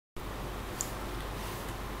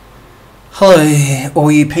Hello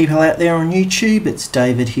all you people out there on YouTube, it's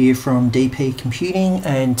David here from DP Computing,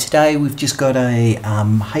 and today we've just got a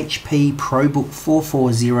HP Probook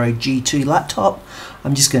 440G2 laptop.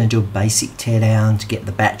 I'm just going to do a basic teardown to get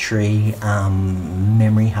the battery,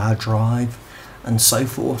 memory, hard drive and so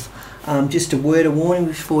forth. Just a word of warning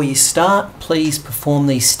before you start, please perform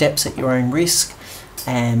these steps at your own risk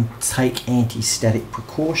and take anti-static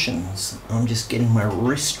precautions. I'm just getting my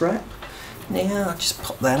wrist strap now, I'll just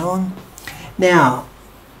pop that on. Now,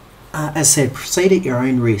 as I said, proceed at your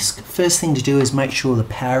own risk. First thing to do is make sure the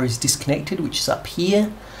power is disconnected, which is up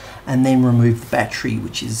here, and then remove the battery,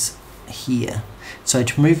 which is here. So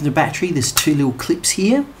to remove the battery, there's two little clips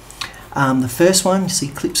here. The first one, you see,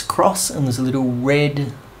 clips across, and there's a little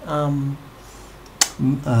red, I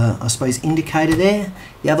suppose, indicator there.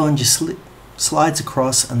 The other one just slides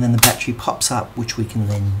across, and then the battery pops up, which we can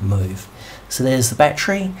then move. So there's the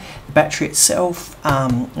battery. The battery itself,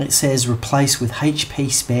 it says replace with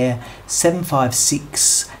HP spare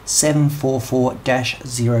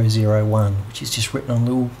 756744-001, which is just written on a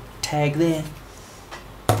little tag there.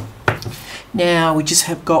 Now we just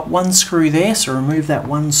have got one screw there, so remove that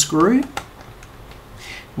one screw.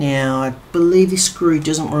 Now I believe this screw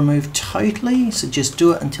doesn't remove totally, so just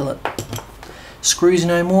do it until it screws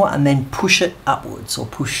no more, and then push it upwards, or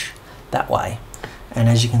push that way. And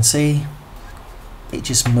as you can see, it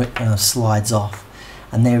just slides off.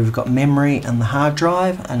 And there we've got memory and the hard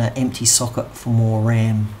drive, and an empty socket for more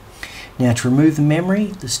RAM. Now to remove the memory,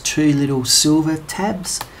 there's two little silver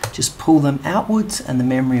tabs. Just pull them outwards and the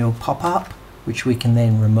memory will pop up, which we can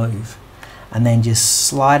then remove. And then just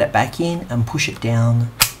slide it back in and push it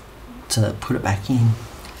down to put it back in.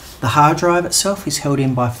 The hard drive itself is held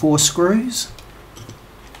in by 4 screws.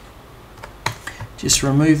 Just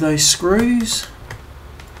remove those screws.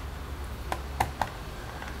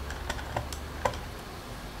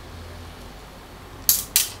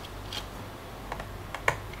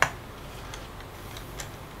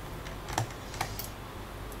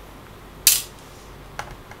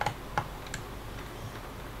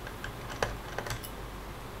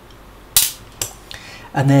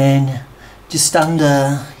 And then just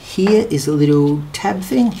under here is a little tab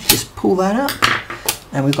thing, just pull that up,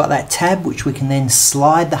 and we've got that tab which we can then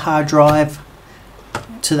slide the hard drive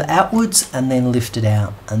to the outwards and then lift it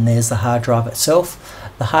out, and there's the hard drive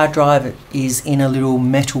itself. The hard drive is in a little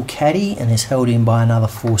metal caddy and is held in by another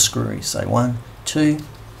 4 screws, so 1, 2,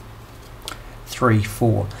 3,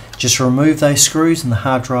 4. Just remove those screws and the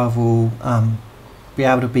hard drive will be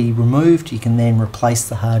able to be removed. You can then replace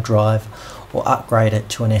the hard drive or upgrade it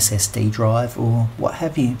to an SSD drive or what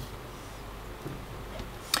have you.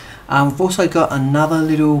 We've also got another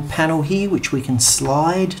little panel here which we can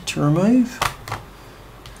slide to remove.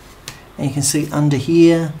 And you can see under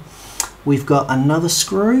here we've got another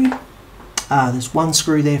screw. There's one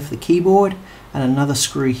screw there for the keyboard and another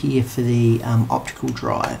screw here for the optical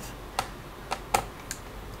drive.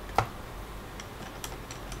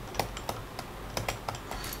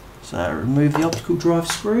 So remove the optical drive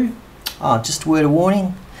screw. Just a word of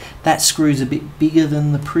warning, that screw is a bit bigger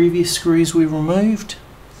than the previous screws we removed.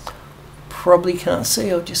 Probably can't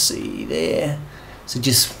see, I'll just see there. So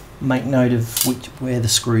just make note of where the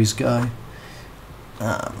screws go.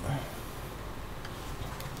 Now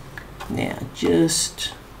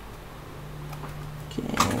just, can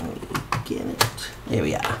we get it? There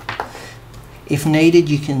we are. If needed,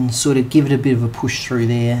 you can sort of give it a bit of a push through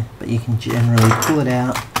there, but you can generally pull it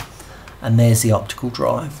out, and there's the optical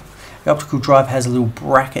drive. The optical drive has a little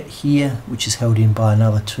bracket here which is held in by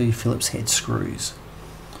another 2 Phillips head screws.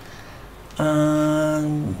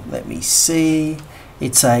 Let me see,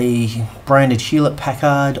 it's a branded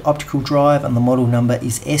Hewlett-Packard optical drive and the model number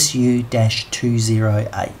is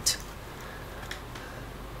SU-208.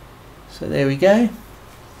 So there we go.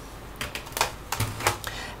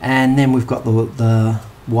 And then we've got the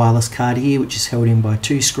wireless card here which is held in by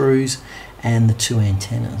 2 screws and the 2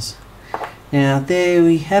 antennas. Now there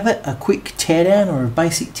we have it, a quick teardown or a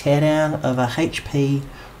basic teardown of a HP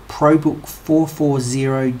Probook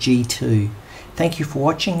 440G2. Thank you for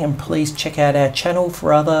watching, and please check out our channel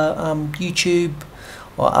for other YouTube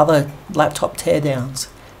or other laptop teardowns.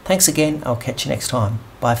 Thanks again, I'll catch you next time.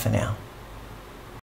 Bye for now.